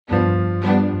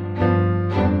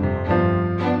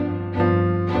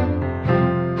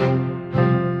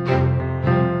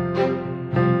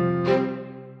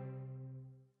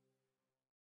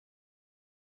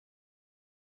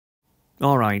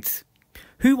Alright,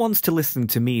 who wants to listen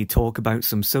to me talk about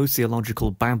some sociological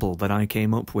babble that I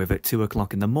came up with at 2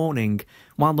 o'clock in the morning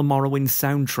while the Morrowind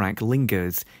soundtrack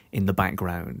lingers in the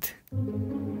background?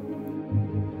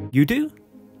 You do?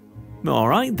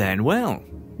 Alright then, well,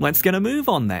 let's get a move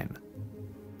on then.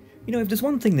 You know, if there's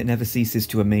one thing that never ceases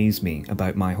to amaze me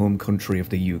about my home country of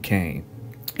the UK,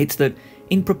 it's that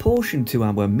in proportion to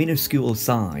our minuscule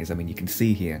size, I mean you can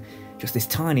see here, just this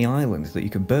tiny island that you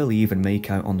can barely even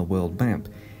make out on the world map,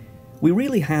 we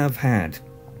really have had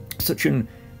such a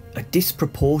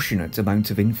disproportionate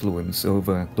amount of influence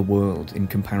over the world in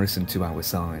comparison to our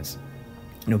size.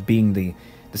 You know, being the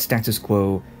status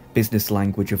quo business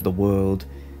language of the world,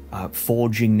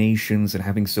 forging nations and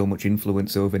having so much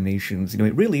influence over nations, you know,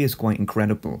 it really is quite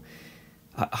incredible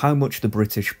how much the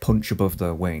British punch above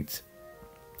their weight.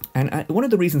 And one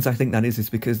of the reasons I think that is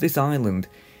because this island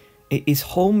is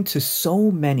home to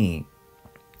so many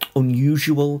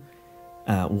unusual,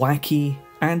 wacky,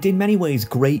 and in many ways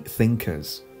great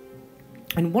thinkers.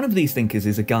 And one of these thinkers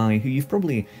is a guy who you've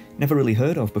probably never really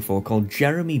heard of before, called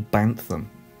Jeremy Bentham.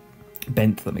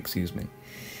 Excuse me.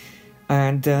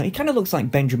 And he kind of looks like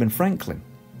Benjamin Franklin,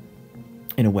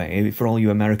 in a way. For all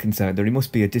you Americans out there, he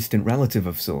must be a distant relative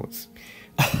of sorts.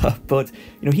 But,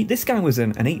 you know, this guy was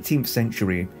an 18th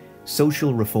century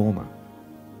social reformer.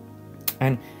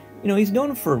 And, you know, he's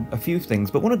known for a few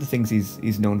things, but one of the things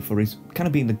he's known for is kind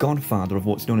of being the godfather of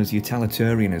what's known as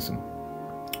utilitarianism,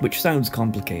 which sounds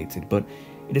complicated, but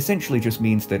it essentially just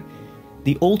means that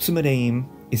the ultimate aim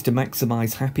is to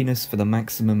maximize happiness for the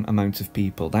maximum amount of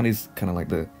people. That is kind of like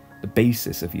the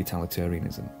basis of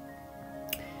utilitarianism.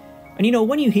 And you know,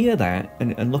 when you hear that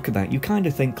and look at that, you kind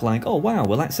of think like, oh wow,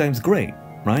 well that sounds great,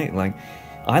 right? Like,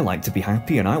 I like to be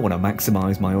happy and I want to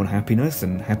maximize my own happiness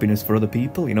and happiness for other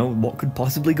people, you know, what could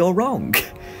possibly go wrong,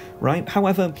 right?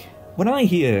 However, when I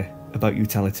hear about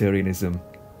utilitarianism,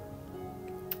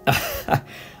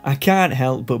 I can't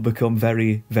help but become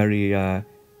very, very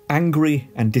angry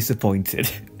and disappointed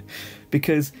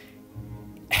because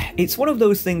it's one of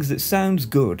those things that sounds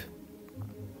good,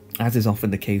 as is often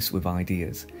the case with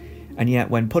ideas, and yet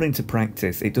when put into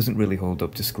practice it doesn't really hold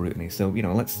up to scrutiny. So, you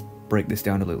know, let's break this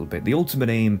down a little bit. The ultimate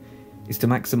aim is to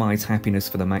maximize happiness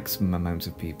for the maximum amount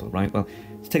of people, right? Well,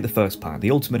 let's take the first part.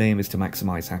 The ultimate aim is to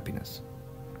maximize happiness.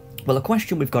 Well, a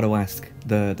question we've got to ask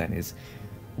there then is,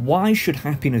 why should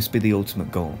happiness be the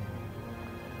ultimate goal?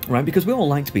 Right? Because we all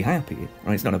like to be happy,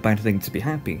 right? It's not a bad thing to be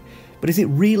happy, but is it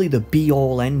really the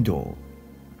be-all, end-all?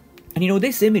 And you know,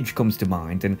 this image comes to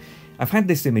mind, and I've had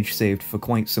this image saved for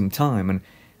quite some time, and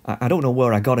I don't know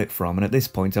where I got it from, and at this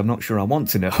point I'm not sure I want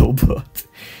to know, but,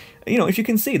 you know, as you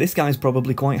can see, this guy's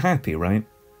probably quite happy, right?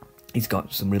 He's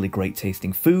got some really great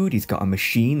tasting food, he's got a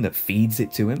machine that feeds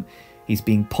it to him, he's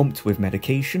being pumped with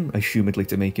medication, assumedly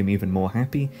to make him even more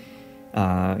happy.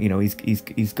 You know, he's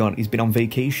been on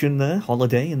vacation there,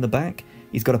 holiday in the back,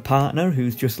 he's got a partner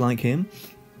who's just like him.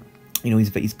 You know,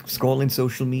 he's scrolling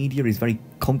social media, he's very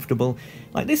comfortable.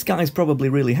 Like, this guy's probably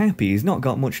really happy, he's not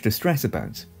got much to stress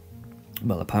about.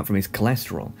 Well, apart from his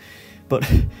cholesterol. But,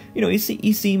 you know, he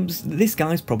seems, this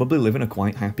guy's probably living a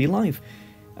quite happy life.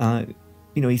 You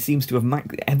know, he seems to have,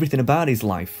 everything about his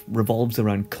life revolves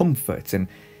around comfort and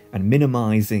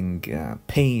minimising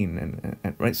pain,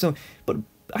 and right? So, but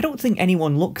I don't think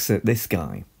anyone looks at this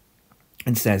guy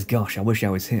and says, gosh, I wish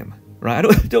I was him. Right?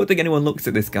 I don't think anyone looks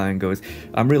at this guy and goes,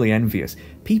 I'm really envious.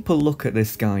 People look at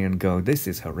this guy and go, this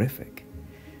is horrific.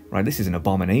 Right? This is an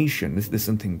abomination. There's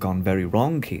something gone very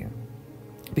wrong here.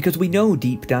 Because we know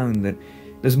deep down that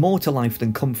there's more to life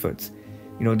than comfort.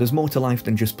 You know, there's more to life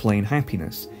than just plain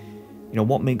happiness. You know,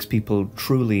 what makes people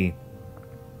truly...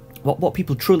 What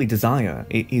people truly desire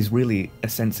is really a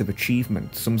sense of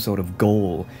achievement, some sort of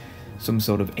goal, some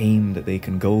sort of aim that they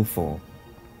can go for.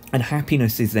 And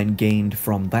happiness is then gained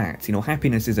from that. You know,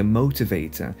 happiness is a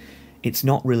motivator. It's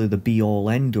not really the be-all,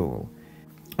 end-all.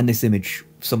 And this image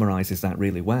summarises that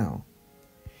really well.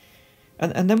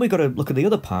 And then we've got to look at the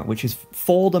other part, which is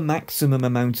for the maximum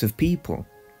amount of people,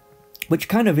 which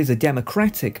kind of is a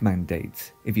democratic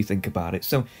mandate, if you think about it.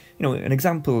 So, you know, an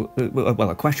example, well,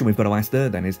 a question we've got to ask there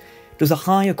then is, does a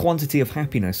higher quantity of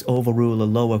happiness overrule a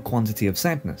lower quantity of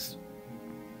sadness?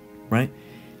 Right?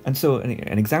 And so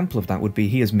an example of that would be,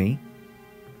 here's me,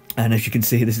 and as you can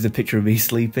see, this is a picture of me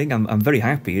sleeping. I'm very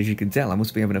happy, as you can tell. I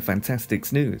must be having a fantastic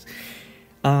snooze.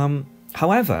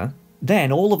 However,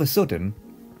 then all of a sudden,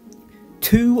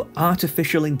 2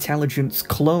 artificial intelligence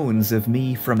clones of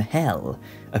me from hell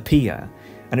appear,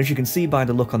 and as you can see by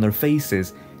the look on their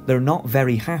faces, they're not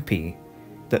very happy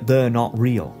that they're not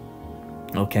real.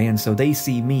 Okay, and so they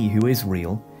see me, who is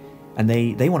real, and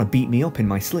they want to beat me up in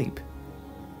my sleep.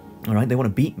 Alright, they want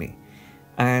to beat me.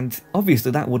 And obviously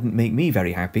that wouldn't make me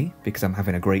very happy, because I'm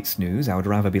having a great snooze. I would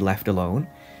rather be left alone.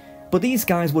 But these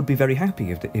guys would be very happy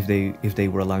if they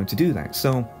were allowed to do that.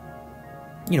 So,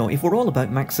 you know, if we're all about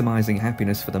maximising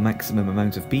happiness for the maximum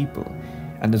amount of people,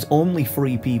 and there's only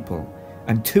 3 people,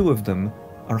 and 2 of them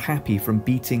are happy from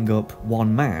beating up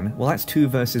 1 man, well, that's 2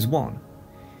 versus 1.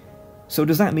 So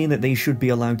does that mean that they should be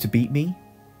allowed to beat me?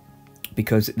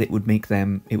 Because it would make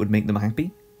them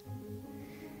happy?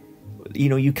 You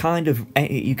know, you kind of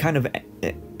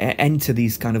enter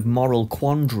these kind of moral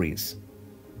quandaries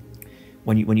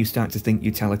when you start to think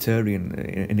utilitarian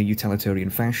in a utilitarian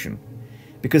fashion.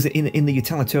 Because in the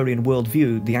utilitarian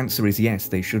worldview, the answer is yes,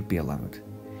 they should be allowed.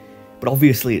 But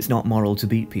obviously it's not moral to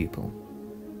beat people,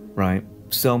 right?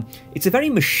 So it's a very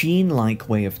machine-like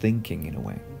way of thinking, in a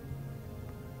way.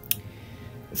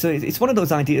 So it's one of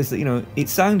those ideas that, you know, it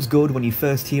sounds good when you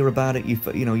first hear about it. You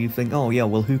think, oh yeah,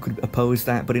 well, who could oppose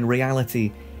that? But in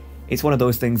reality, it's one of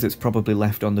those things that's probably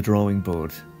left on the drawing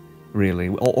board, really,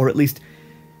 or at least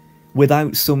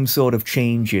without some sort of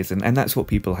changes, and that's what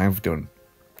people have done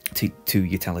to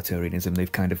utilitarianism. They've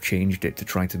kind of changed it to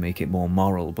try to make it more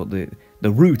moral, but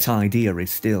the root idea is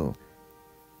still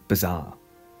bizarre.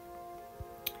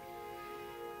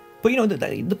 But, you know,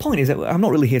 the point is that I'm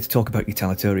not really here to talk about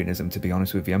utilitarianism, to be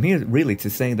honest with you. I'm here really to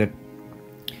say that,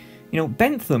 you know,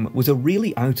 Bentham was a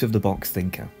really out-of-the-box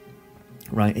thinker,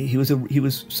 right? He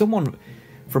was someone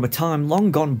from a time long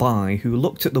gone by who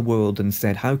looked at the world and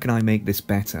said, how can I make this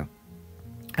better?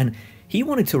 And he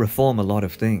wanted to reform a lot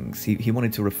of things. He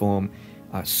wanted to reform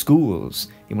schools,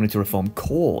 he wanted to reform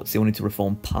courts, he wanted to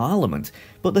reform parliament.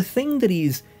 But the thing that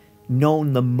he's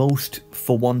known the most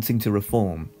for wanting to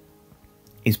reform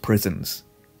is prisons.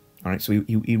 All right, so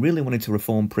he really wanted to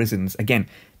reform prisons, again,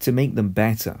 to make them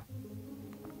better.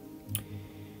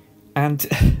 And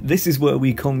this is where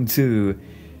we come to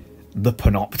the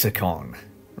Panopticon,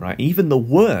 right? Even the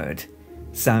word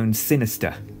sounds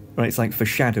sinister, right? It's like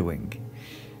foreshadowing.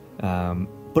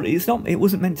 But it's not. It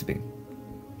wasn't meant to be.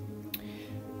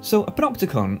 So a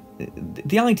Panopticon,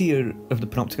 the idea of the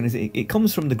Panopticon is it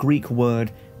comes from the Greek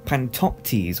word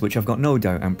Panoptes, which I've got no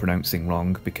doubt I'm pronouncing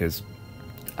wrong, because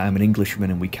I'm an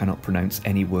Englishman and we cannot pronounce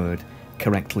any word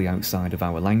correctly outside of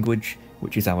our language,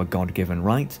 which is our God-given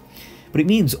right. But it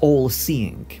means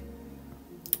all-seeing.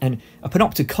 And a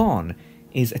Panopticon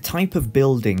is a type of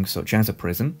building, such as a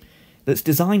prison, that's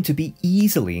designed to be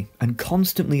easily and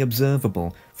constantly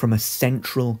observable from a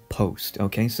central post.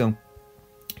 Okay, so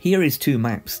here is 2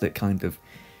 maps that kind of,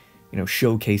 you know,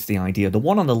 showcase the idea. The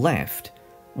one on the left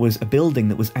was a building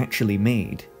that was actually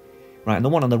made, right? And the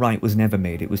one on the right was never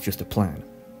made, it was just a plan.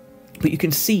 But you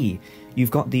can see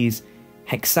you've got these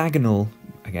hexagonal,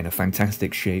 again a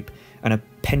fantastic shape, and a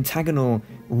pentagonal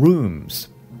rooms.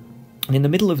 And in the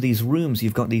middle of these rooms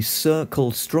you've got these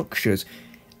circle structures,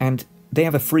 and they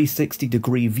have a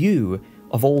 360-degree view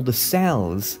of all the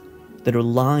cells that are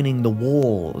lining the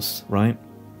walls, right?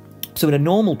 So in a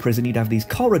normal prison you'd have these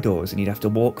corridors and you'd have to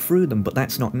walk through them, but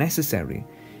that's not necessary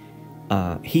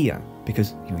here,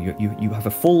 because you have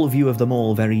a full view of them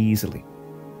all very easily,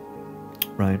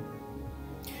 right?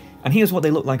 And here's what they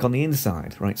look like on the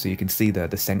inside, right? So you can see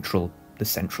the central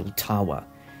tower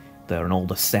there and all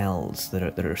the cells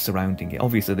that are surrounding it.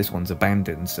 Obviously this one's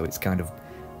abandoned, so it's kind of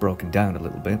broken down a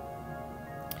little bit.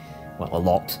 Well, a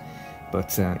lot,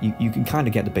 but you can kind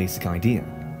of get the basic idea.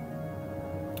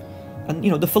 And,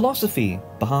 you know, the philosophy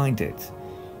behind it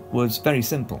was very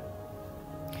simple.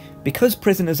 Because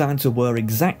prisoners aren't aware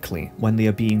exactly when they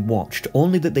are being watched,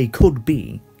 only that they could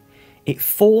be, it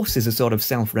forces a sort of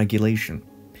self-regulation,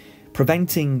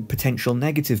 preventing potential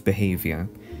negative behaviour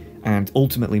and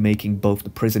ultimately making both the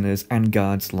prisoners' and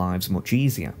guards' lives much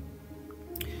easier.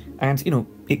 And, you know,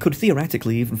 it could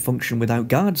theoretically even function without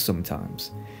guards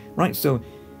sometimes. Right, so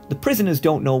the prisoners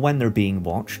don't know when they're being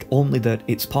watched, only that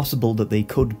it's possible that they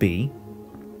could be,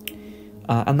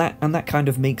 and that kind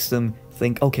of makes them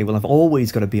think, okay, well, I've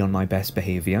always got to be on my best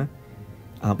behaviour,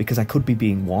 because I could be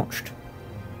being watched,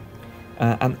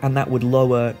 and that would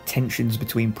lower tensions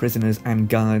between prisoners and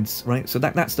guards, right? So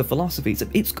that's the philosophy.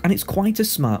 It's quite a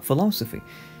smart philosophy.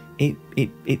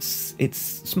 It's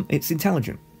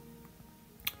intelligent.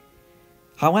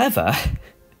 However,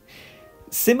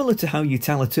 similar to how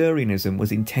utilitarianism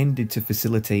was intended to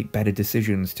facilitate better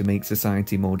decisions to make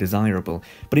society more desirable,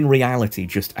 but in reality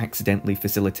just accidentally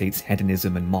facilitates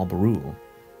hedonism and mob rule,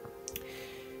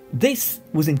 this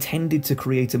was intended to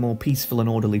create a more peaceful and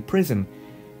orderly prison,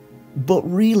 but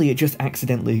really it just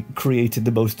accidentally created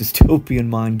the most dystopian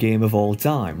mind game of all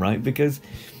time, right? Because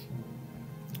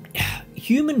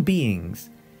human beings,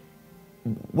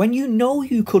 when you know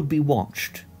you could be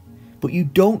watched, but you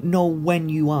don't know when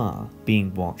you are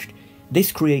being watched.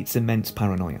 This creates immense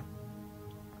paranoia,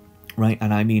 right?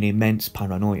 And I mean immense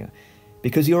paranoia,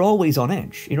 because you're always on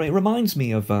edge. You know, it reminds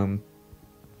me of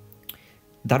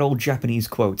that old Japanese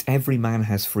quote, "Every man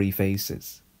has three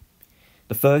faces.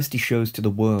 The first he shows to the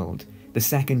world, the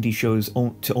second he shows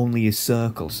to only his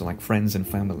circle, so like friends and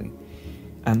family,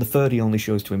 and the third he only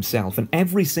shows to himself." And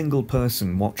every single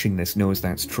person watching this knows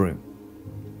that's true.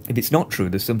 If it's not true,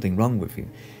 there's something wrong with you,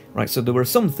 right? So there were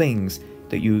some things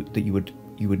that you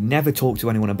would never talk to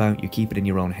anyone about. You keep it in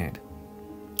your own head.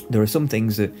 There are some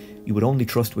things that you would only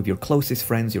trust with your closest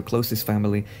friends, your closest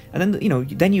family, and then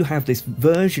then you have this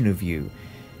version of you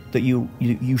that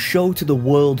you show to the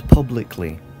world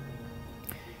publicly.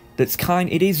 That's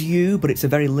it is you, but it's a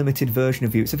very limited version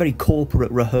of you. It's a very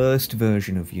corporate, rehearsed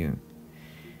version of you,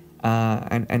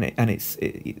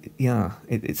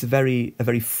 it's a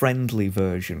very friendly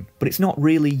version, but it's not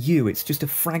really you. It's just a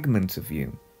fragment of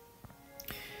you.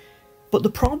 But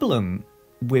the problem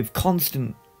with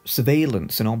constant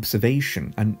surveillance and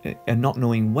observation and not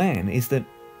knowing when is that,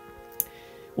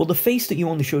 well, the face that you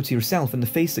only show to yourself and the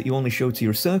face that you only show to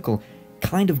your circle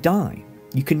kind of die.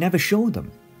 You can never show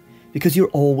them because you're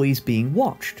always being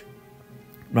watched,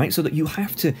 right? So that you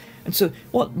have to, and so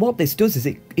what this does is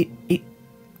it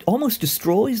almost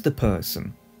destroys the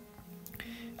person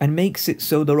and makes it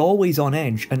so they're always on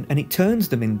edge, and it turns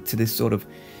them into this sort of,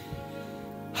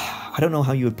 I don't know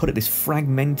how you would put it, this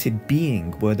fragmented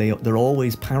being where they're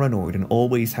always paranoid and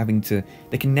always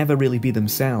they can never really be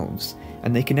themselves,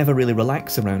 and they can never really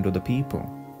relax around other people.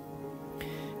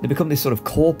 They become this sort of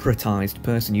corporatized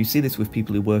person. You see this with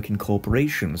people who work in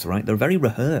corporations, right? They're very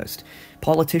rehearsed.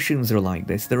 Politicians are like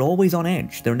this. They're always on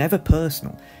edge. They're never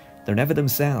personal. They're never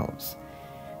themselves.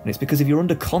 And it's because if you're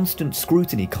under constant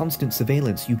scrutiny, constant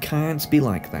surveillance, you can't be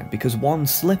like that, because one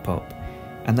slip up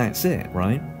and that's it,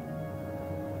 right?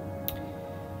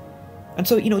 And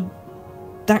so,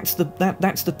 that's the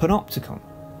Panopticon.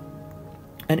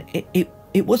 And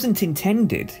it wasn't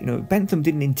intended, Bentham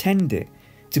didn't intend it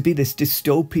to be this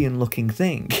dystopian looking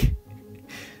thing.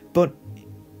 But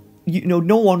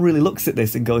no one really looks at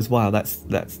this and goes, "Wow, that's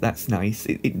nice."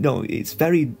 No,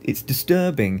 it's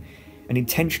disturbing, and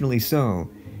intentionally so.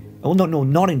 Oh no,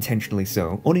 not intentionally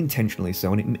so, unintentionally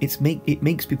so, and it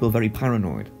makes people very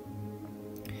paranoid.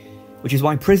 Which is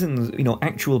why prisons,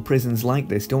 actual prisons like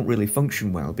this don't really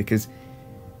function well, because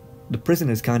the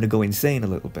prisoners kind of go insane a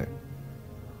little bit.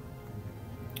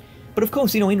 But of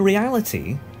course, in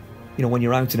reality, when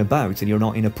you're out and about and you're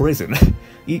not in a prison,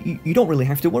 you don't really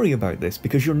have to worry about this,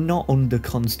 because you're not under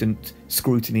constant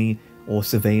scrutiny or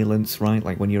surveillance, right?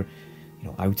 Like when you're,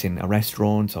 out in a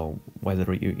restaurant, or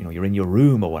whether you're in your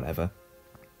room or whatever.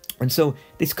 And so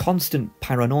this constant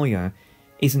paranoia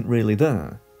isn't really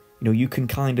there. You can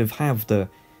kind of have the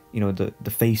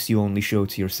face you only show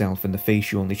to yourself and the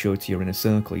face you only show to your inner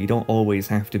circle. You don't always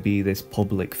have to be this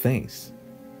public face.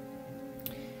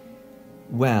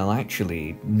 Well,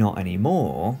 actually, not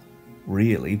anymore,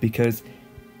 really, because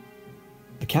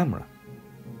the camera,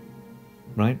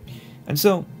 right? And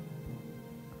so,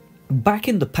 back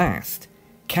in the past,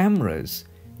 cameras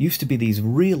used to be these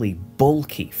really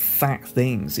bulky, fat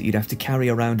things that you'd have to carry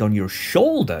around on your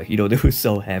shoulder. They were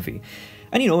so heavy.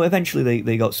 And, eventually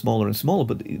they got smaller and smaller,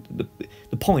 but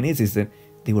the point is that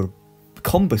they were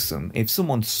cumbersome. If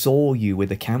someone saw you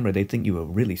with a camera, they'd think you were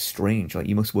really strange, like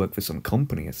you must work for some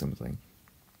company or something.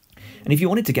 And if you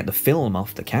wanted to get the film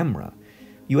off the camera,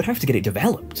 you would have to get it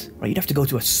developed, right? You'd have to go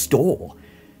to a store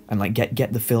and, like,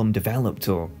 get the film developed,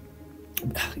 or...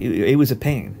 It was a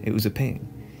pain. It was a pain.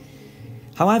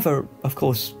 However, of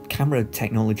course, camera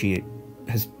technology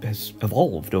has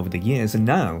evolved over the years, and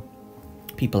now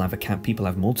people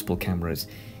have multiple cameras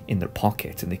in their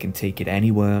pocket, and they can take it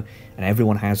anywhere, and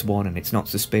everyone has one, and it's not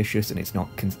suspicious, and it's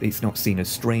not seen as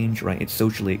strange, right? It's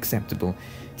socially acceptable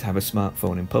to have a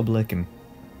smartphone in public, and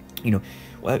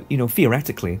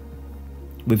theoretically,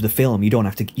 with the film, you don't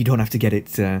have to get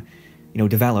it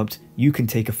developed. You can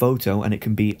take a photo, and it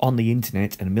can be on the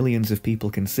internet, and millions of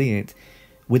people can see it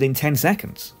within 10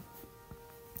 seconds,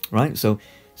 right? So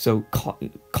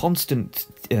constant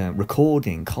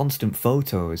recording, constant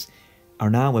photos are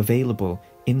now available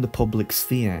in the public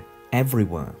sphere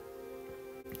everywhere,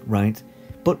 right?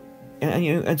 But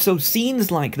and so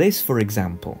scenes like this, for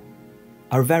example,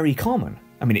 are very common.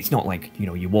 I mean, it's not like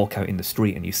you walk out in the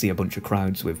street and you see a bunch of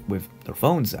crowds with their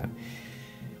phones out.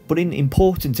 But in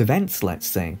important events, let's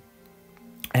say,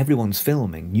 everyone's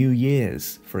filming. New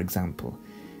Year's, for example,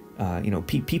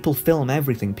 people film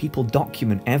everything. People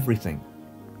document everything.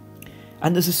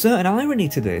 And there's a certain irony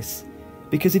to this,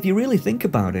 because if you really think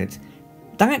about it,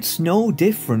 that's no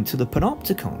different to the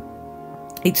Panopticon.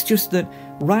 It's just that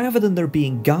rather than there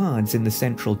being guards in the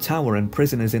central tower and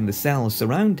prisoners in the cells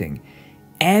surrounding,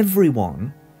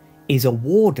 everyone is a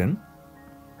warden,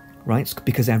 right?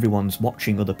 Because everyone's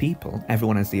watching other people.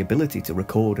 Everyone has the ability to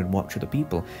record and watch other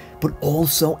people. But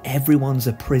also everyone's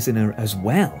a prisoner as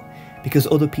well, because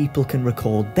other people can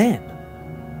record them,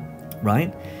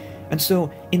 right? And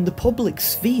so in the public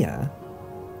sphere,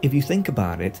 if you think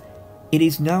about it, it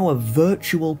is now a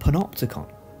virtual panopticon,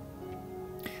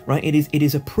 right? It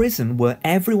is a prison where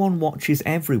everyone watches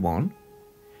everyone,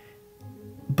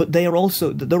 but they're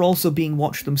also being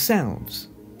watched themselves.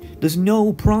 There's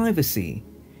no privacy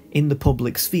in the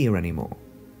public sphere anymore,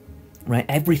 right?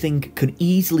 Everything can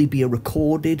easily be a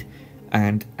recorded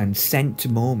and sent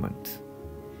moment,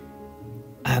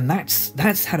 and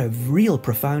that's had a real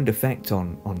profound effect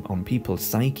on people's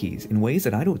psyches in ways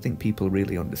that I don't think people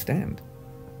really understand,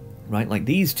 right? Like,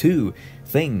 these two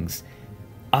things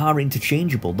are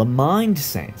interchangeable. The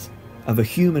mindset of a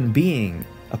human being,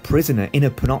 a prisoner in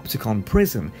a panopticon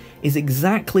prison, is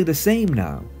exactly the same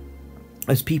now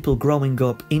as people growing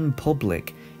up in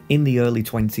public in the early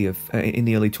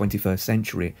 21st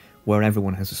century, where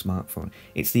everyone has a smartphone.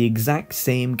 It's the exact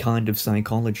same kind of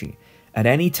psychology. At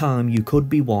any time you could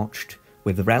be watched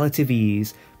with relative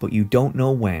ease, but you don't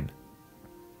know when,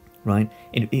 right?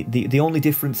 The only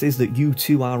difference is that you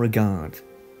too are a guard.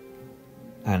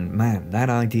 And man, that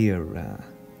idea,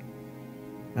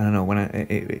 I don't know,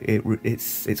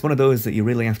 it's one of those that you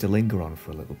really have to linger on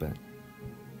for a little bit.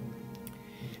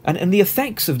 And the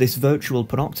effects of this virtual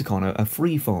panopticon are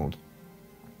threefold.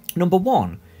 Number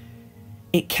one,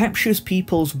 it captures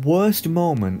people's worst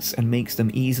moments and makes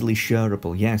them easily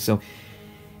shareable. Yeah, so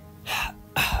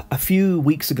a few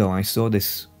weeks ago I saw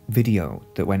this video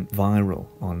that went viral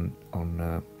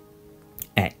on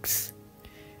X.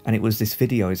 And it was this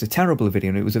video, it's a terrible video,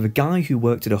 and it was of a guy who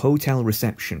worked at a hotel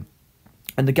reception.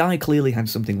 And the guy clearly had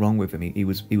something wrong with him. He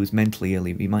was mentally ill.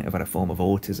 He might have had a form of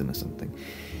autism or something.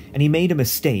 And he made a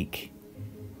mistake,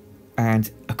 and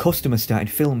a customer started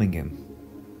filming him.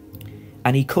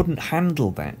 And he couldn't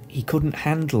handle that. He couldn't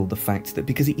handle the fact that,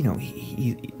 because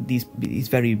he's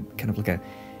very kind of like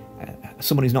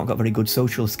someone who's not got very good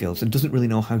social skills and doesn't really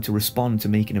know how to respond to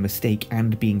making a mistake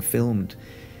and being filmed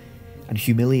and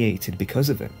humiliated because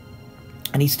of it.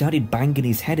 And he started banging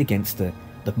his head against the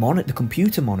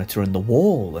computer monitor and the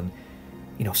wall, and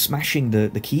smashing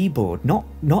the keyboard, not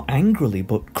angrily,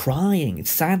 but crying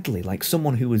sadly, like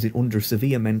someone who was under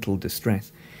severe mental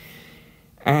distress.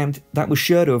 And that was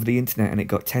shared over the internet, and it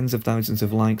got tens of thousands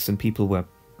of likes, and people were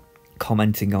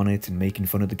commenting on it and making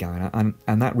fun of the guy,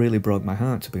 and that really broke my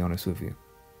heart, to be honest with you.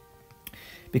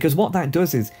 Because what that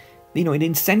does is, it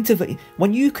incentivizes,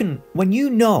 when you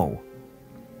know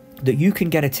that you can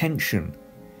get attention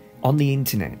on the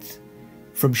internet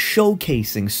from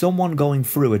showcasing someone going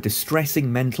through a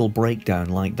distressing mental breakdown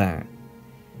like that,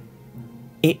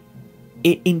 it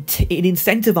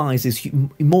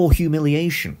incentivizes more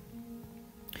humiliation.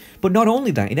 But not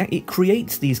only that, it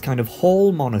creates these kind of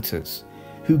hall monitors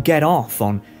who get off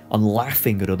on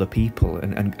laughing at other people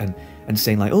and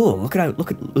saying like, oh, look at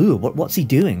what's he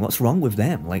doing? What's wrong with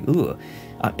them? Like, oh,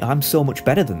 I'm so much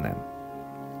better than them.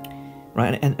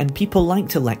 Right? And people like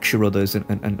to lecture others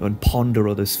and ponder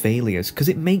others' failures because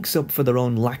it makes up for their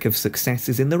own lack of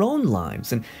successes in their own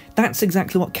lives. And that's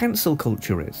exactly what cancel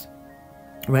culture is.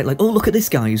 Right? Like, oh, look at this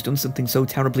guy who's done something so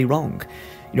terribly wrong.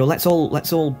 Let's all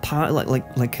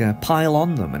pile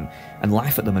on them and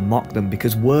laugh at them and mock them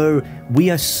because we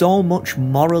are so much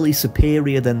morally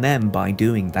superior than them by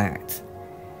doing that.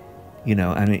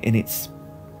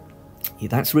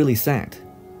 That's really sad.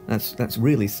 That's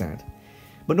really sad.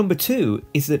 But number two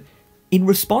is that in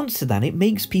response to that, it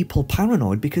makes people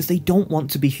paranoid because they don't want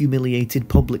to be humiliated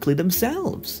publicly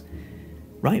themselves.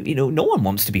 Right? No one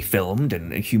wants to be filmed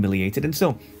and humiliated. And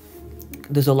so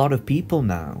there's a lot of people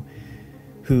now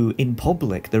who, in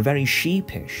public, they're very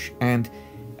sheepish. And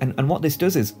what this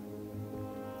does is,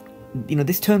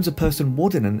 this turns a person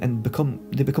wooden and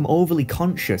they become overly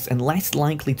conscious and less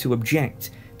likely to object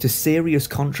to serious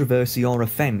controversy or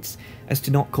offence as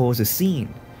to not cause a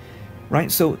scene. Right?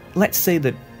 So let's say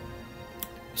that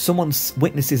someone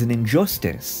witnesses an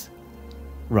injustice,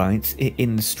 right,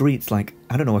 in the streets, like,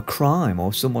 I don't know, a crime,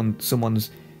 or someone's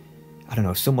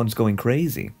going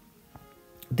crazy.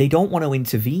 They don't want to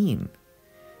intervene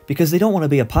because they don't want to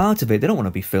be a part of it. They don't want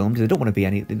to be filmed. They don't want to be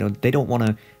they don't want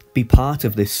to be part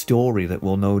of this story that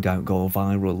will no doubt go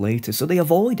viral later. So they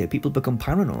avoid it. People become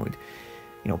paranoid.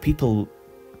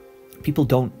 People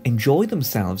don't enjoy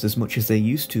themselves as much as they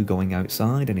used to going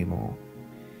outside anymore.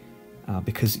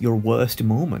 Because your worst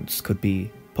moments could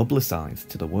be publicised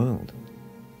to the world.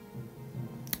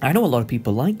 I know a lot of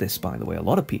people like this, by the way. A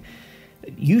lot of people,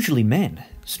 usually men,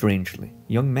 strangely,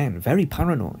 young men, very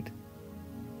paranoid.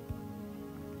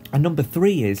 And number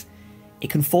 3 is, it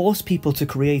can force people to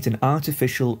create an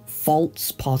artificial,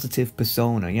 false positive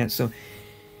persona. Yeah, so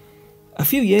a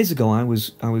few years ago, I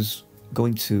was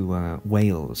going to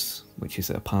Wales, which is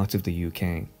a part of the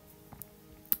UK,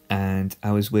 and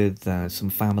I was with some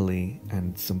family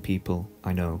and some people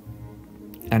I know.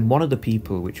 And one of the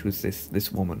people, which was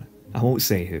this woman, I won't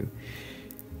say who,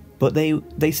 but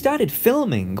they started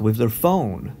filming with their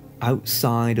phone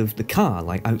outside of the car,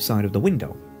 like outside of the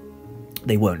window.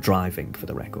 They weren't driving, for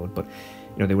the record, but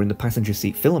they were in the passenger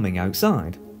seat filming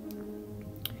outside.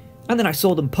 And then I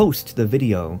saw them post the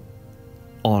video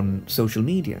on social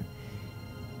media.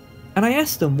 And I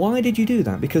asked them, why did you do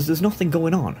that? Because there's nothing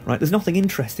going on, right? There's nothing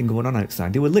interesting going on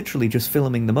outside. They were literally just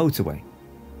filming the motorway,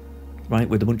 right,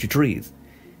 with a bunch of trees.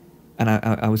 And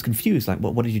I was confused, like,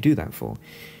 what did you do that for?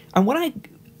 And when I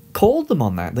called them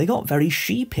on that, they got very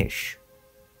sheepish.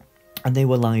 And they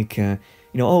were like,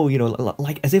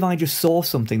 like as if I just saw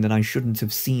something that I shouldn't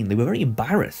have seen. They were very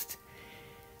embarrassed.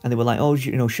 And they were like, oh,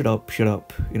 shut up,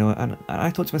 and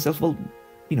I thought to myself, well,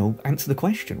 answer the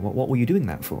question. What were you doing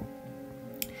that for?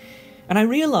 And I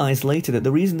realised later that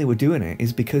the reason they were doing it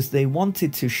is because they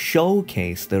wanted to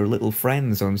showcase their little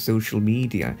friends on social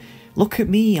media. Look at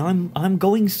me, I'm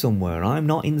going somewhere, I'm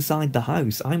not inside the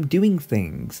house, I'm doing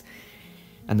things.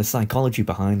 And the psychology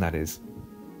behind that is,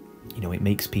 it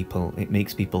makes people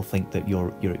think that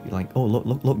you're like, oh,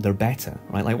 look, they're better,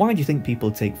 right? Like, why do you think people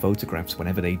take photographs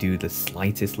whenever they do the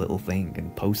slightest little thing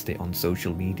and post it on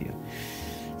social media?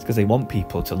 It's because they want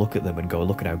people to look at them and go,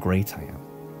 look at how great I am.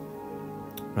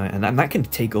 Right? And that can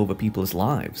take over people's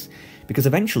lives, because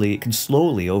eventually it can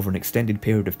slowly, over an extended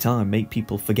period of time, make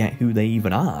people forget who they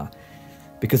even are,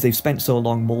 because they've spent so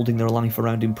long moulding their life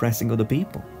around impressing other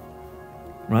people.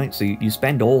 Right? So you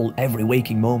spend every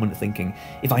waking moment thinking,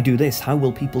 if I do this, how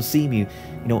will people see me?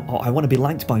 I want to be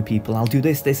liked by people, I'll do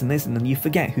this, this, and this, and then you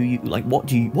forget who you, like, what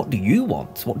do you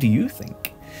want? What do you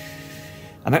think?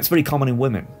 And that's very common in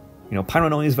women.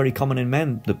 Paranoia is very common in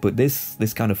men, but this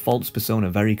kind of false persona,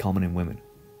 very common in women.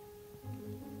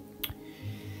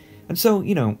 And so,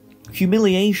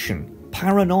 humiliation,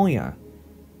 paranoia,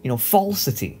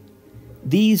 falsity,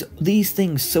 these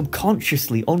things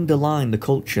subconsciously underline the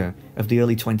culture of the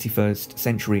early 21st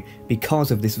century because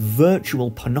of this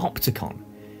virtual panopticon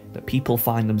that people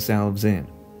find themselves in,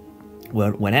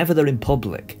 where whenever they're in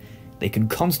public, they can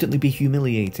constantly be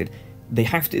humiliated.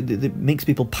 It makes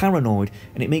people paranoid,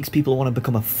 and it makes people want to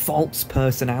become a false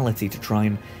personality to try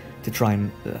and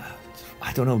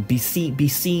I don't know, be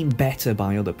seen better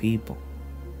by other people.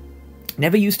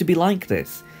 Never used to be like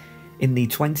this. In the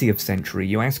 20th century,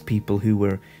 you ask people who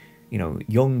were,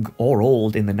 young or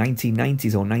old in the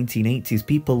 1990s or 1980s,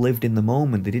 people lived in the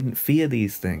moment. They didn't fear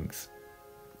these things,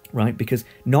 right? Because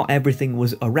not everything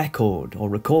was a record or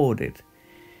recorded.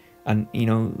 And,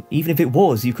 even if it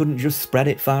was, you couldn't just spread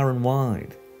it far and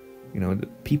wide.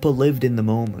 People lived in the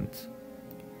moment.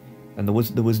 And there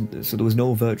was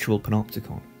no virtual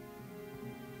panopticon.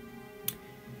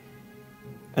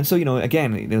 And so,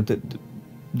 again,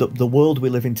 the world we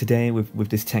live in today with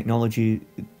this technology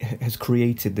has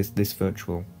created this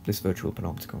virtual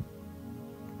panopticon.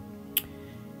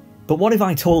 But what if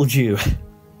I told you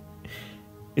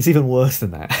it's even worse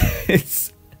than that?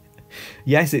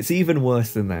 Yes, it's even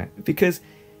worse than that, because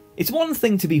it's one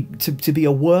thing to be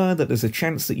aware that there's a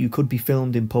chance that you could be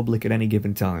filmed in public at any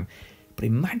given time, but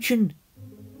imagine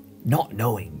not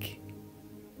knowing.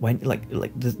 When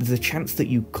there's a chance that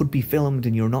you could be filmed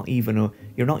and you're not even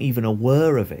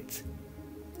aware of it,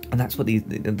 and that's what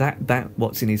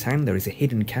what's in his hand there is a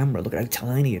hidden camera. Look at how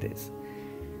tiny it is.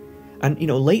 And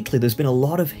lately there's been a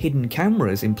lot of hidden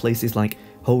cameras in places like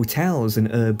hotels and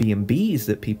Airbnbs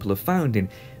that people have found in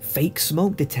fake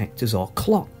smoke detectors or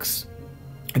clocks,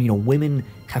 and women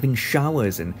having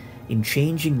showers and in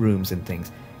changing rooms and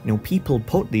things. People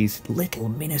put these little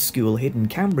minuscule hidden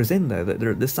cameras in there that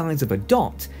they're the size of a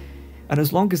dot, and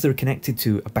as long as they're connected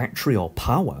to a battery or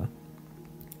power,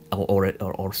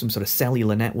 or some sort of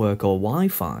cellular network or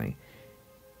Wi-Fi,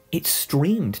 it's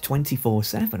streamed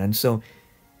 24/7. And so,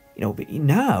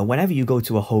 now whenever you go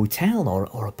to a hotel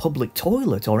or a public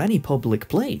toilet or any public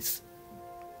place,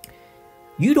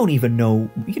 you don't even know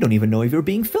if you're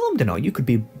being filmed or not. You could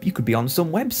be on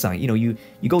some website.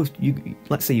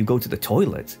 Let's say you go to the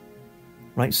toilet,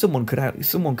 right? Someone could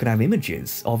have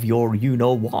images of your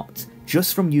what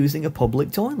just from using a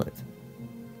public toilet.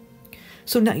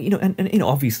 So now and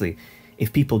obviously,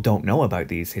 if people don't know about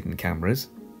these hidden cameras,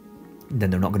 then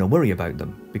they're not going to worry about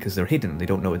them because they're hidden, they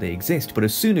don't know they exist. But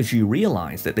as soon as you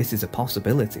realise that this is a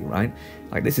possibility, right,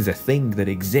 like this is a thing that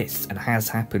exists and has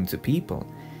happened to people,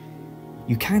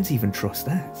 you can't even trust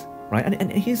that, right?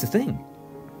 And here's the thing,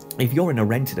 if you're in a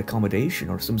rented accommodation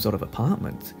or some sort of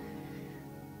apartment,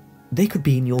 they could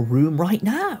be in your room right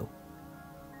now.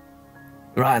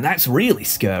 Right, that's really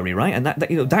scary, right? And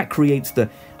that you know, that creates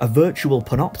a virtual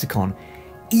panopticon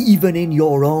even in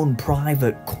your own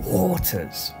private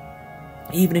quarters.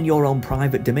 Even in your own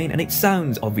private domain. And it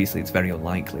sounds, obviously it's very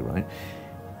unlikely, right?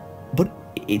 But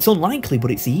it's unlikely,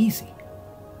 but it's easy.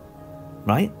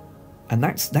 Right? And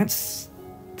that's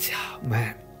oh,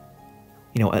 man.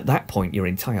 You know, at that point your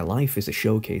entire life is a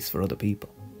showcase for other people.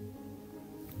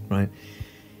 Right?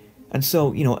 And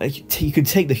so, you know, you can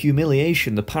take the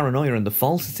humiliation, the paranoia and the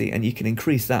falsity, and you can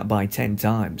increase that by 10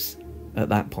 times at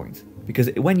that point. Because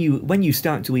when you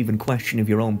start to even question of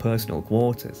your own personal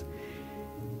quarters,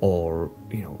 or,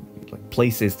 you know, like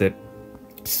places that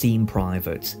seem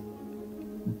private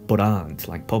but aren't,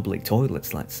 like public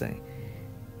toilets, let's say,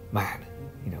 man,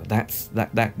 you know,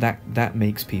 that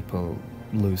makes people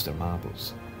lose their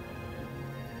marbles.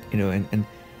 You know,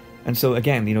 and so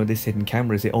again, you know, this hidden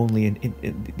cameras, it only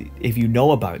if you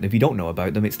know about them. If you don't know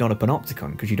about them, it's not a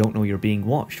panopticon because you don't know you're being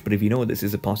watched. But if you know this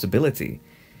is a possibility,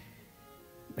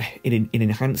 it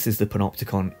enhances the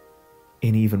panopticon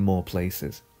in even more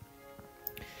places.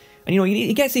 And, you know,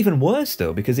 it gets even worse,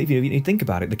 though, because if you think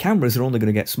about it, the cameras are only going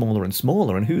to get smaller and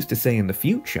smaller, and who's to say in the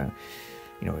future,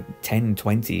 you know, 10,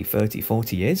 20, 30,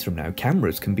 40 years from now,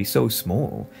 cameras can be so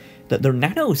small that they're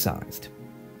nano-sized,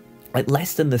 like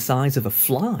less than the size of a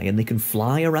fly, and they can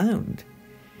fly around.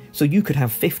 So you could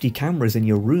have 50 cameras in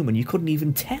your room, and you couldn't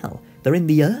even tell. They're in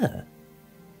the air,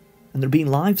 and they're being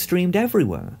live-streamed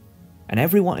everywhere. And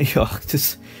everyone,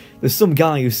 there's some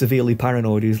guy who's severely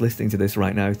paranoid who's listening to this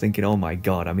right now thinking, oh my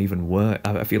god, I'm even worse,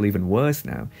 I feel even worse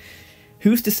now.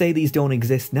 Who's to say these don't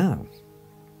exist now?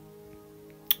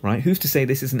 Right? Who's to say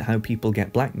this isn't how people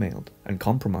get blackmailed and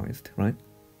compromised, right?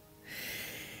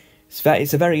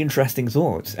 It's a very interesting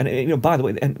thought. And, you know, by the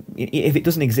way, and if it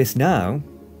doesn't exist now,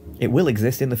 it will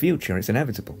exist in the future. It's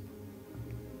inevitable.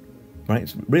 Right?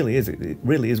 It really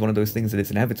is one of those things that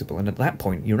it's inevitable. And at that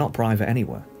point, you're not private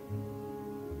anywhere.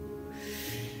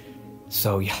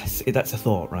 So yes, that's a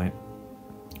thought, right?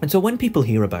 And so when people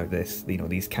hear about this, you know,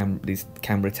 these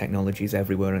camera technologies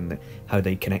everywhere and how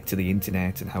they connect to the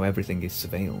internet and how everything is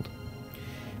surveilled,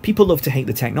 people love to hate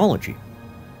the technology,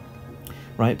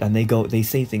 right? And they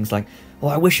say things like, "Oh,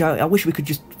 I wish we could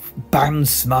just ban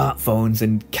smartphones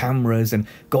and cameras and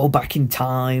go back in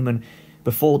time and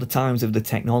before the times of the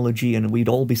technology, and we'd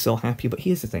all be so happy." But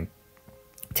here's the thing: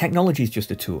 technology is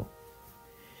just a tool.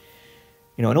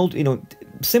 You know,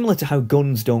 similar to how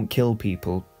guns don't kill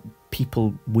people,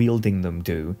 people wielding them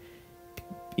do.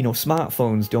 You know,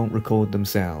 smartphones don't record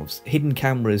themselves. Hidden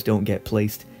cameras don't get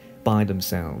placed by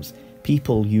themselves.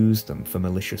 People use them for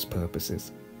malicious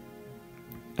purposes.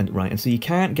 And so you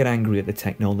can't get angry at the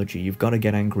technology. You've got to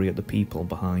get angry at the people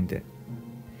behind it.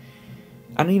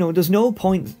 And, you know, there's no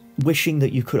point wishing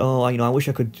that you could, oh, you know, I wish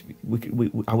I could,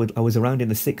 I was around in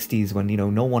the 60s when, you know,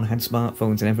 no one had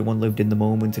smartphones and everyone lived in the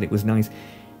moment and it was nice.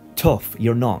 Tough,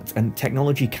 you're not. And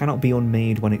technology cannot be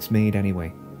unmade when it's made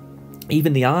anyway.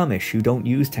 Even the Amish, who don't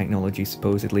use technology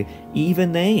supposedly,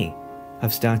 even they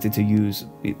have started to use,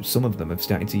 some of them have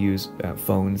started to use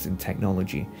phones and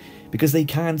technology because they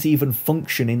can't even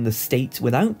function in the state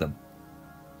without them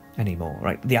anymore,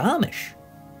 right? The Amish.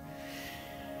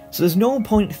 So there's no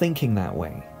point thinking that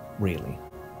way, really.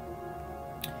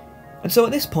 And so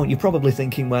at this point, you're probably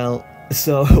thinking, well,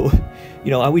 so,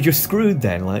 you know, are we just screwed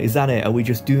then? Like, is that it? Are we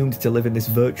just doomed to live in this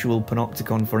virtual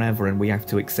panopticon forever and we have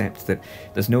to accept that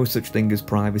there's no such thing as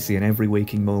privacy and every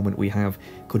waking moment we have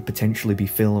could potentially be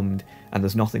filmed and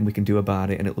there's nothing we can do about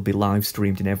it and it'll be live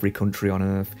streamed in every country on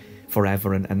Earth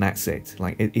forever and that's it?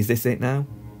 Like, is this it now?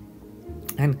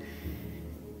 And,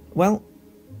 well,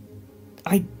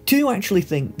 I do actually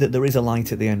think that there is a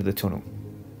light at the end of the tunnel.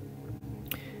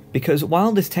 Because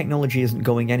while this technology isn't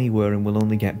going anywhere and will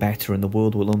only get better and the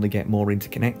world will only get more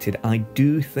interconnected, I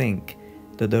do think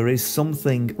that there is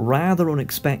something rather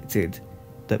unexpected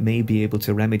that may be able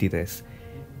to remedy this.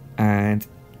 And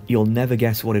you'll never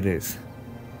guess what it is.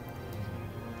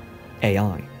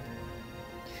 AI.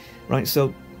 Right,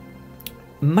 so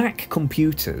Mac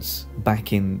computers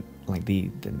back in like the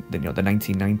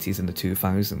 1990s and the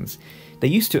 2000s,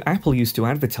 Apple used to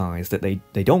advertise that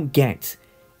they don't get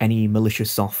any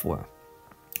malicious software.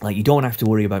 Like, you don't have to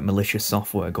worry about malicious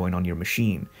software going on your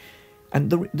machine. And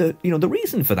the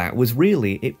reason for that was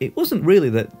really, it wasn't really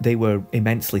that they were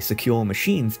immensely secure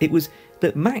machines, it was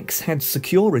that Macs had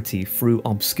security through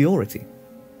obscurity,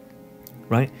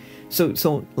 right?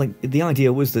 So like, the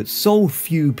idea was that so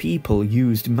few people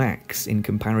used Macs in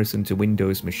comparison to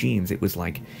Windows machines, it was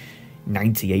like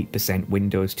 98%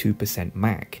 Windows, 2%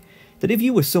 Mac, that if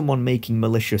you were someone making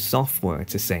malicious software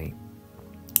to, say,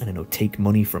 I don't know, take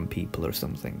money from people or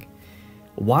something,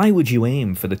 why would you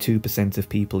aim for the 2% of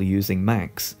people using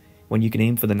Macs when you can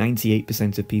aim for the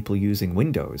 98% of people using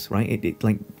Windows, right?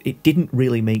 It didn't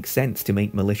really make sense to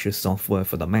make malicious software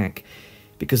for the Mac,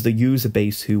 because the user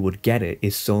base who would get it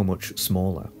is so much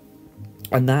smaller.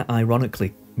 And that,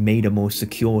 ironically, made a more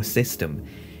secure system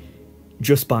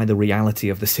just by the reality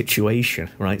of the situation,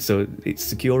 right? So it's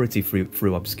security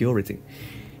through obscurity.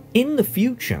 In the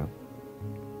future,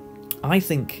 I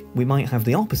think we might have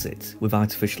the opposite with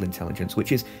artificial intelligence,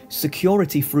 which is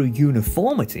security through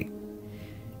uniformity,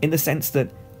 in the sense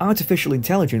that artificial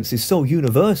intelligence is so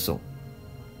universal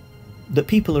that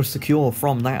people are secure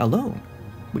from that alone,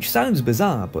 which sounds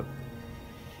bizarre, but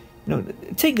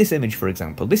take this image, for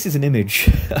example. This is an image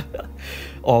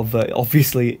of,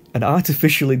 obviously, an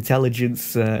artificial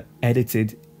intelligence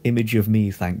edited image of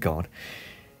me, thank God.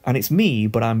 And it's me,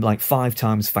 but I'm like 5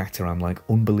 times fatter. I'm like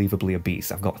unbelievably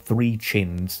obese. I've got 3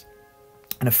 chins.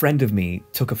 And a friend of me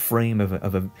took a frame of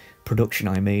a production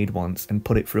I made once and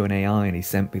put it through an AI, and he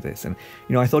sent me this. And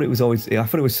I thought it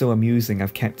was so amusing.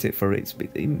 I've kept it for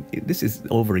this is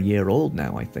over a year old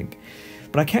now, I think.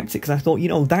 But I kept it because I thought,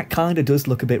 that kind of does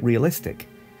look a bit realistic,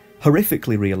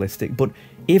 horrifically realistic. But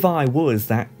if I was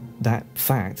that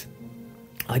fat,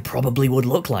 I probably would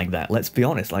look like that. Let's be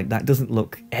honest. Like, that doesn't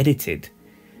look edited.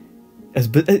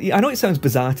 I know it sounds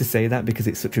bizarre to say that because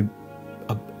it's such a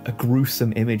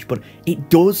gruesome image, but it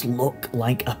does look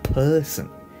like a person,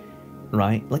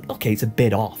 right? Like, okay, it's a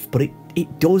bit off, but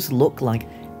it does look like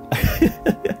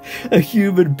a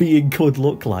human being could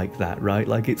look like that, right?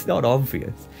 Like, it's not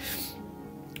obvious.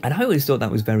 And I always thought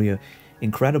that was very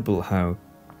incredible, how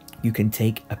you can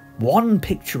take one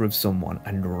picture of someone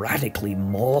and radically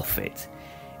morph it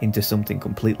into something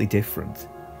completely different.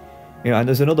 And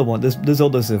there's another one, there's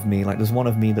others of me, like there's one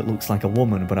of me that looks like a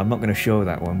woman, but I'm not going to show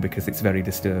that one because it's very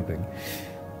disturbing.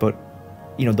 But,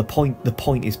 the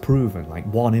point is proven,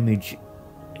 like one image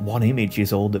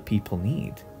is all that people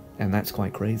need, and that's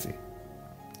quite crazy.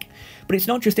 But it's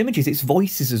not just images, it's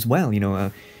voices as well.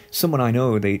 Someone I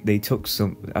know, they took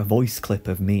a voice clip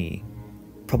of me,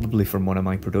 probably from one of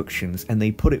my productions, and they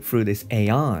put it through this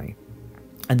AI,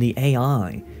 and the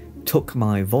AI took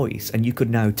my voice, and you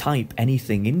could now type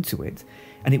anything into it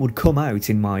and it would come out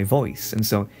in my voice. And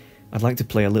so I'd like to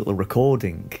play a little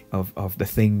recording of the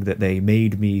thing that they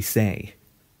made me say.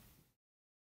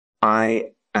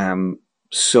 I am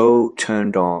so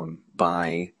turned on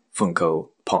by Funko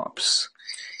Pops.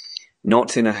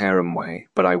 Not in a harem way,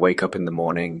 but I wake up in the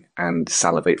morning and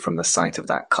salivate from the sight of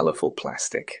that colourful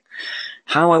plastic.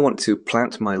 How I want to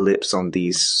plant my lips on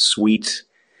these sweet,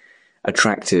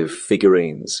 attractive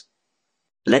figurines.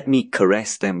 Let me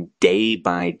caress them day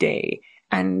by day,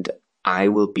 and I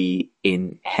will be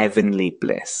in heavenly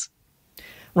bliss.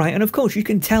 Right, and of course you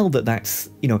can tell that that's,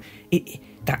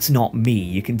 that's not me.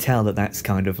 You can tell that that's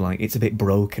kind of like, it's a bit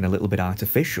broken, a little bit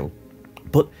artificial.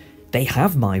 But they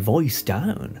have my voice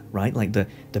down, right? Like the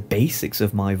basics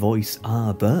of my voice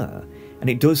are there. And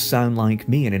it does sound like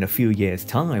me, and in a few years'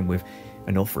 time, with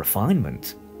enough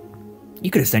refinement,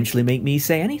 you could essentially make me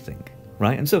say anything,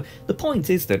 right? And so the point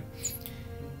is that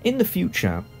in the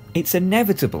future, it's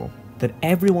inevitable that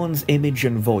everyone's image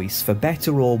and voice, for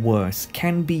better or worse,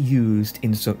 can be used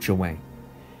in such a way,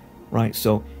 right?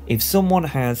 So if someone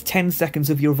has 10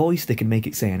 seconds of your voice, they can make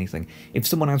it say anything. If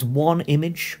someone has one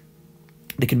image,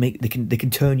 they can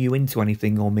turn you into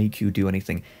anything or make you do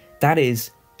anything. That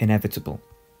is inevitable.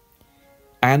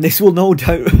 And this will no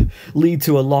doubt lead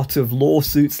to a lot of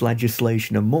lawsuits,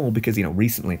 legislation, and more, because,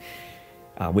 recently,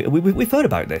 we've heard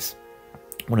about this.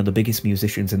 One of the biggest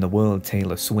musicians in the world,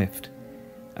 Taylor Swift,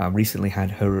 recently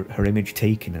had her image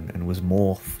taken and was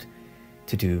morphed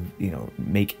to do,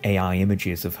 make AI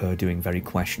images of her doing very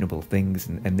questionable things,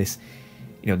 and this,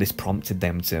 this prompted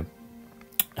them to,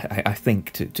 I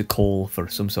think, to call for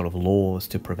some sort of laws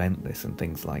to prevent this and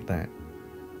things like that.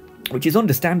 Which is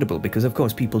understandable, because of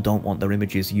course people don't want their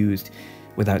images used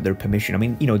without their permission. I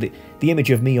mean, the image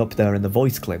of me up there in the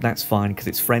voice clip, that's fine because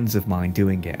it's friends of mine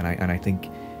doing it, and I think,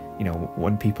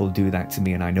 when people do that to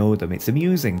me and I know them, it's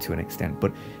amusing to an extent.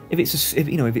 But if it's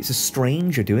a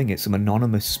stranger doing it, some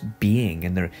anonymous being,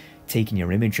 and they're taking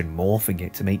your image and morphing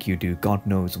it to make you do God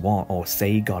knows what or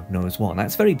say God knows what,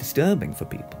 that's very disturbing for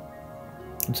people.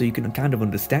 And so you can kind of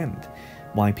understand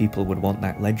why people would want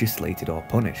that legislated or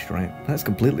punished, right? That's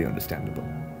completely understandable.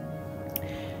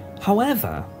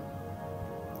 However,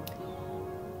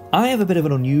 I have a bit of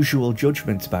an unusual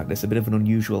judgment about this, a bit of an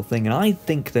unusual thing, and I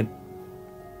think that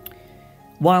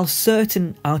while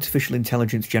certain artificial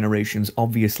intelligence generations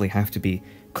obviously have to be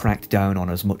cracked down on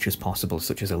as much as possible,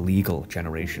 such as illegal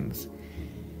generations,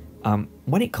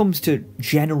 when it comes to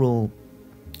general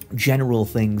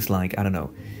things like, I don't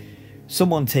know,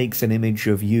 someone takes an image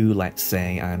of you, let's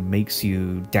say, and makes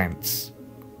you dance,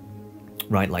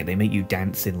 right? Like they make you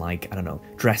dance in, like, I don't know,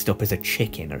 dressed up as a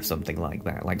chicken or something like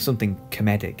that, like something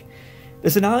comedic.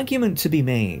 There's an argument to be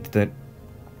made that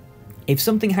if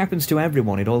something happens to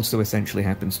everyone, it also essentially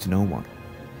happens to no one.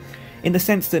 In the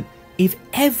sense that if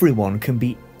everyone can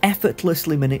be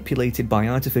effortlessly manipulated by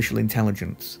artificial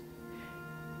intelligence,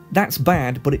 that's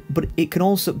bad, but it can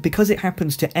also, because it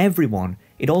happens to everyone,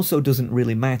 it also doesn't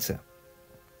really matter.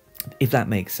 If that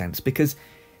makes sense. Because,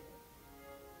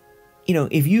 you know,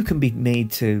 if you can be made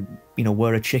to, you know,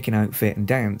 wear a chicken outfit and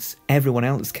dance, everyone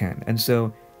else can. And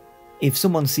so if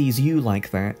someone sees you like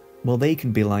that, well, they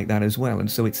can be like that as well. And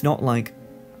so it's not like,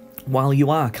 while you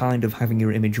are kind of having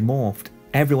your image morphed,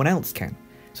 everyone else can.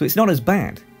 So it's not as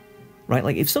bad, right?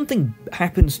 Like, if something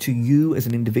happens to you as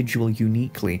an individual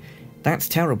uniquely, that's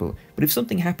terrible. But if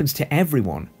something happens to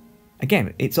everyone,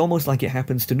 again, it's almost like it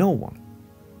happens to no one.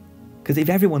 Because if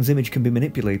everyone's image can be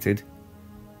manipulated,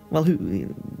 well,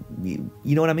 you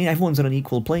know what I mean? Everyone's on an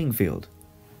equal playing field.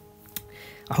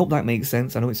 I hope that makes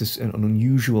sense. I know it's an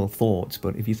unusual thought,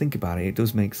 but if you think about it, it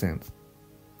does make sense.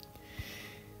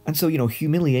 And so, you know,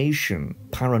 humiliation,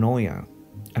 paranoia,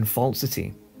 and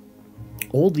falsity,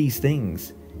 all these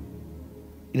things,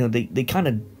 you know, they kind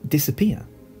of disappear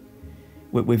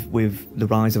with the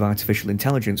rise of artificial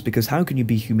intelligence, because how can you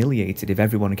be humiliated if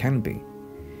everyone can be?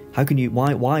 How can you,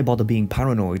 why bother being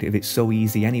paranoid if it's so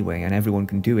easy anyway and everyone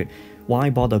can do it? Why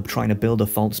bother trying to build a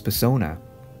false persona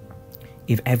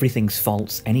if everything's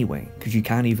false anyway? Because you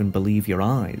can't even believe your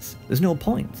eyes. There's no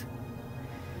point.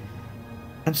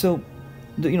 And so,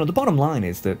 you know, the bottom line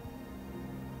is that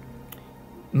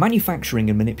manufacturing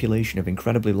and manipulation of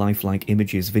incredibly lifelike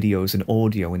images, videos, and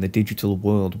audio in the digital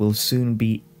world will soon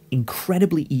be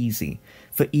incredibly easy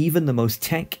for even the most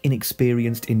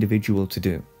tech-inexperienced individual to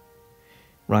do.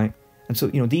 Right? And so,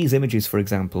 you know, these images, for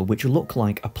example, which look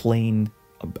like a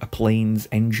plane's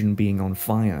engine being on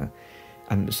fire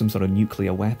and some sort of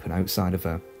nuclear weapon outside of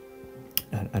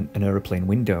an aeroplane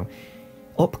window,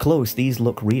 up close, these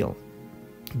look real.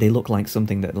 They look like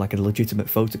something that, like a legitimate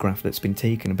photograph that's been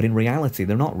taken, but in reality,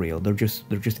 they're not real. They're just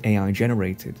AI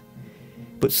generated.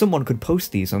 But someone could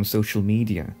post these on social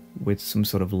media with some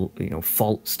sort of, you know,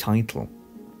 false title,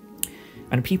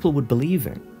 and people would believe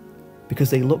it, because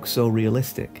they look so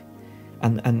realistic.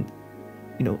 And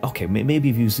you know, okay, maybe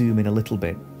if you zoom in a little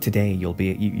bit today, you'll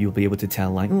be able to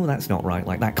tell, like, oh, that's not right,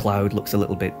 like that cloud looks a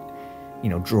little bit, you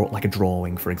know, like a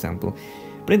drawing, for example.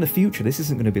 But in the future, this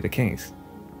isn't going to be the case.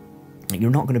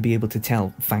 You're not going to be able to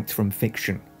tell fact from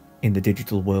fiction in the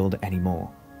digital world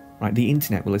anymore, right? The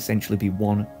internet will essentially be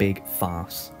one big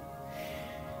farce.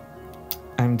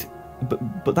 And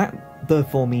but that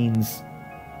therefore means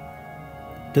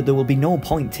that there will be no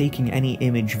point taking any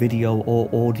image, video, or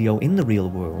audio in the real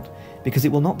world, because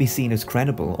it will not be seen as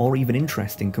credible or even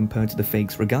interesting compared to the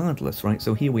fakes regardless, right?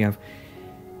 So here we have,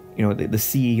 you know, the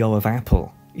CEO of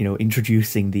Apple, you know,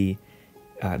 introducing the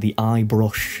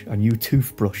iBrush, a new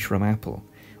toothbrush from Apple,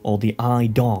 or the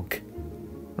iDog,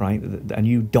 right? A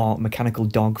new mechanical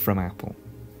dog from Apple.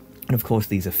 And of course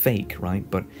these are fake, right?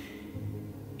 But,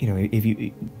 you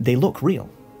know, they look real.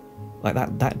 Like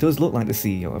that does look like the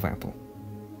CEO of Apple.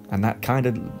 And that kind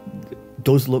of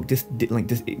does look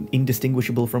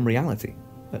indistinguishable from reality,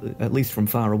 at least from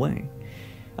far away.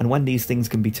 And when these things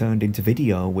can be turned into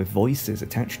video with voices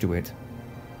attached to it,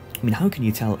 I mean, how can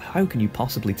you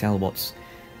possibly tell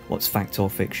what's fact or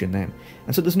fiction then?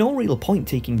 And so there's no real point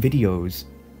taking videos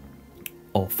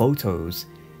or photos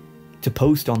to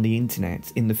post on the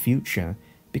internet in the future,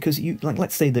 because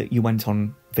let's say that you went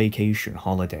on vacation,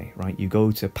 holiday, right? You go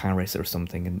to Paris or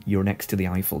something and you're next to the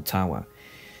Eiffel Tower.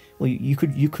 Well, you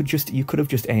could have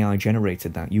just AI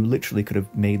generated that. You literally could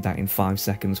have made that in 5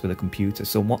 seconds with a computer.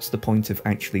 So what's the point of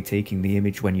actually taking the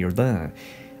image when you're there,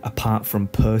 apart from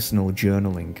personal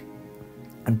journaling?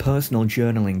 And personal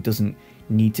journaling doesn't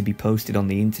need to be posted on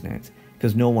the internet,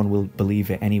 because no one will believe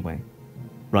it anyway,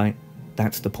 right?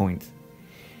 That's the point.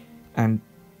 And,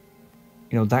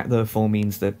 you know, that therefore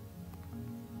means that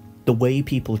the way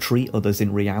people treat others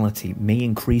in reality may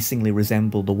increasingly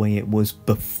resemble the way it was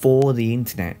before the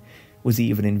internet was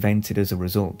even invented as a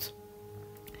result.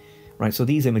 Right, so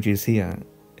these images here,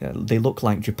 they look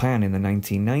like Japan in the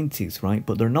 1990s, right?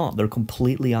 But they're not. They're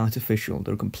completely artificial.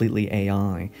 They're completely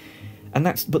AI. And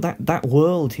that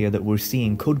world here that we're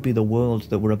seeing could be the world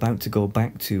that we're about to go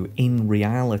back to in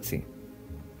reality,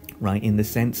 right? In the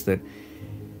sense that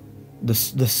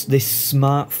this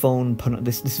smartphone,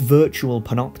 this virtual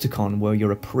panopticon where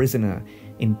you're a prisoner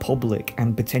in public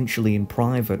and potentially in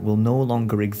private will no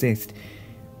longer exist.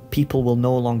 People will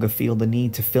no longer feel the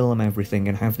need to film everything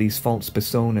and have these false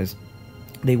personas.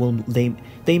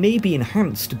 They may be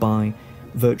enhanced by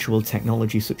virtual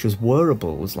technology such as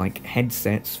wearables like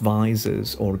headsets,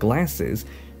 visors, or glasses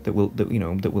that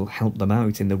will help them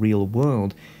out in the real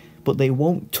world, but they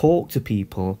won't talk to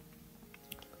people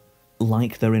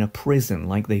like they're in a prison,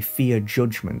 like they fear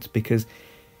judgment, because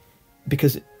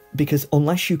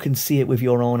unless you can see it with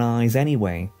your own eyes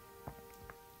anyway,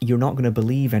 you're not going to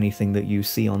believe anything that you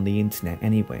see on the internet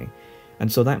anyway.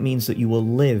 And so that means that you will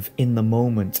live in the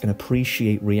moment and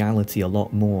appreciate reality a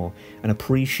lot more, and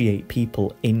appreciate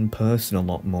people in person a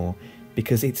lot more,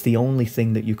 because it's the only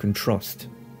thing that you can trust.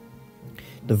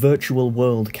 The virtual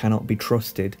world cannot be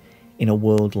trusted in a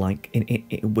world like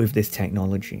with this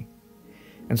technology.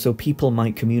 And so people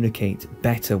might communicate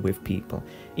better with people.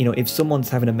 You know, if someone's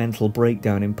having a mental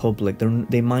breakdown in public,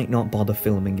 they might not bother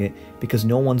filming it because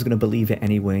no one's going to believe it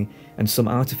anyway, and some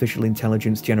artificial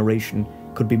intelligence generation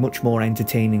could be much more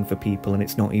entertaining for people and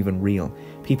it's not even real.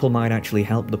 People might actually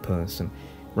help the person,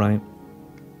 right?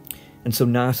 And so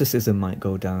narcissism might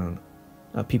go down.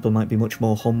 People might be much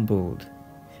more humbled.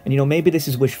 And, you know, maybe this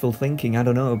is wishful thinking, I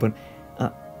don't know, but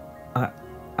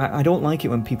I don't like it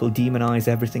when people demonize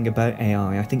everything about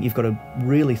AI. I think you've got to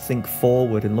really think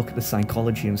forward and look at the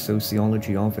psychology and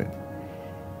sociology of it.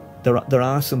 There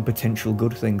are some potential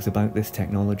good things about this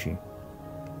technology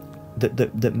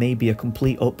that may be a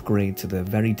complete upgrade to the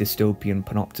very dystopian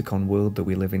Panopticon world that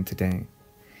we live in today.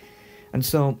 And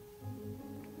so,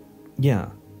 yeah,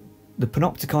 the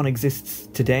Panopticon exists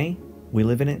today, we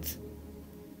live in it,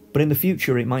 but in the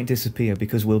future it might disappear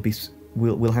because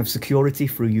we'll have security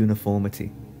through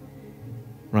uniformity,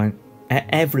 right?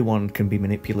 Everyone can be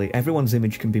manipulated, everyone's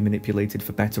image can be manipulated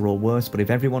for better or worse, but if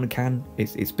everyone can,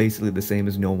 it's basically the same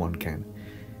as no one can.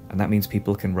 And that means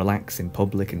people can relax in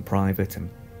public and private, and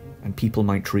people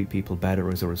might treat people better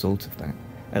as a result of that.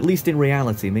 At least in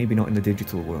reality, maybe not in the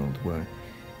digital world, where,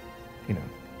 you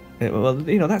know, well,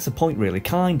 you know, that's the point really,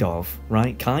 kind of,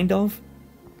 right? Kind of.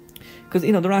 Because,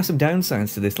 you know, there are some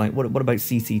downsides to this, like, what about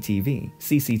CCTV?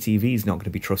 CCTV is not going to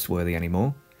be trustworthy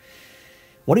anymore.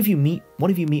 What if you meet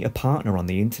a partner on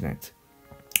the internet?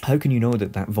 How can you know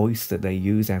that that voice that they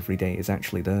use every day is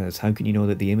actually theirs? How can you know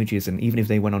that the images, and even if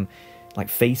they went on, like,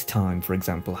 FaceTime, for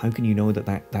example, how can you know that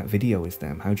that video is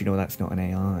them? How do you know that's not an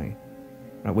AI?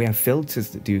 Right, we have filters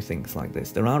that do things like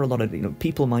this. There are a lot of, you know,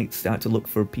 people might start to look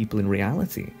for people in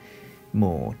reality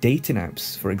more. Dating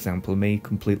apps, for example, may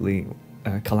completely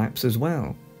collapse as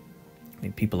well. I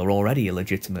mean, people are already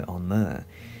illegitimate on there.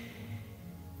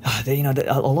 You know,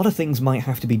 a lot of things might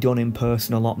have to be done in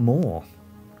person a lot more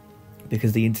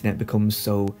because the internet becomes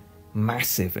so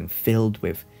massive and filled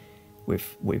with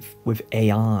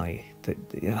AI that,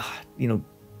 you know,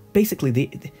 basically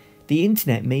the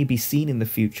internet may be seen in the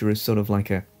future as sort of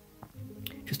like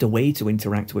just a way to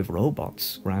interact with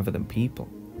robots rather than people.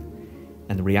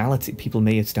 And the reality, people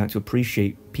may start to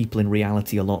appreciate people in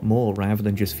reality a lot more rather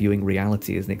than just viewing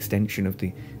reality as an extension of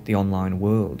the online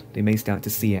world. They may start to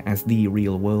see it as the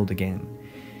real world again.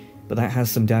 But that has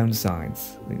some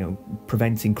downsides, you know,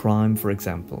 preventing crime, for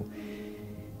example,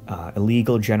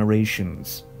 illegal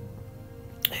generations.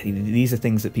 These are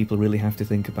things that people really have to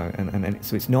think about, and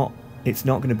so it's not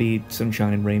going to be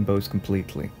sunshine and rainbows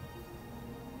completely.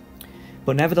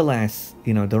 But nevertheless,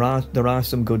 you know, there are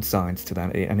some good sides to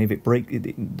that, and if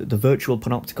the virtual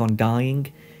Panopticon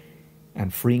dying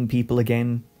and freeing people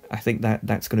again, I think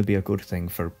that's going to be a good thing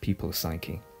for people's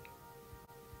psyche.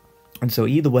 And so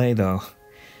either way, though,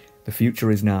 the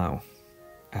future is now,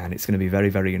 and it's going to be very,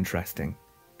 very interesting.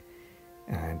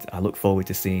 And I look forward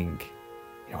to seeing,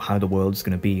 you know, how the world's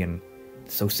going to be and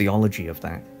the sociology of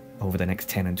that over the next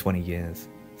 10 and 20 years.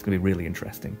 It's going to be really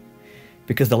interesting,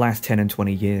 because the last 10 and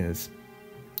 20 years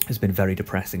has been very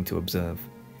depressing to observe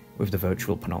with the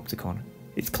virtual Panopticon.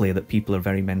 It's clear that people are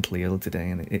very mentally ill today,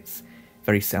 and it's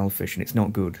very selfish, and it's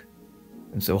not good.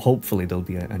 And so hopefully there'll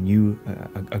be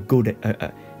a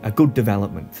good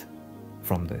development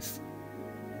from this.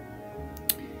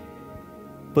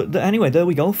 But anyway, there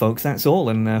we go, folks. That's all.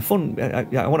 And fun.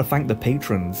 I want to thank the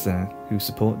patrons who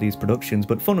support these productions.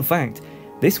 But fun fact,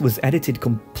 this was edited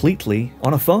completely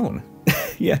on a phone.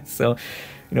 Yeah, so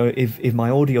you know, if my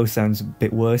audio sounds a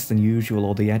bit worse than usual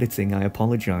or the editing, I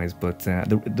apologise. But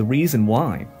the reason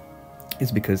why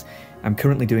is because I'm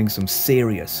currently doing some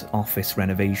serious office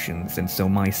renovations, and so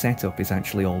my setup is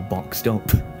actually all boxed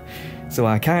up. So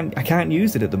I can't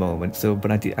use it at the moment. So,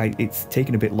 but it's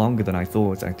taken a bit longer than I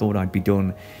thought. I thought I'd be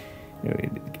done, you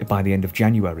know, by the end of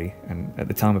January, and at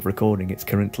the time of recording, it's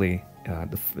currently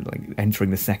entering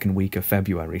the second week of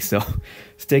February. So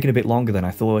it's taken a bit longer than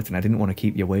I thought, and I didn't want to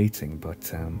keep you waiting.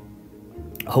 But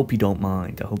I hope you don't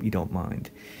mind. I hope you don't mind.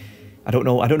 I don't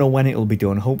know when it'll be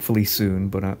done. Hopefully soon,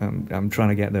 but I'm trying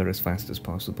to get there as fast as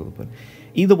possible. But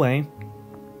either way,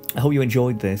 I hope you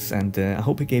enjoyed this, and I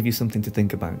hope it gave you something to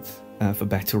think about, for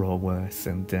better or worse.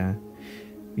 And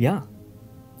yeah,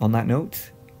 on that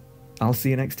note, I'll see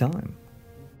you next time.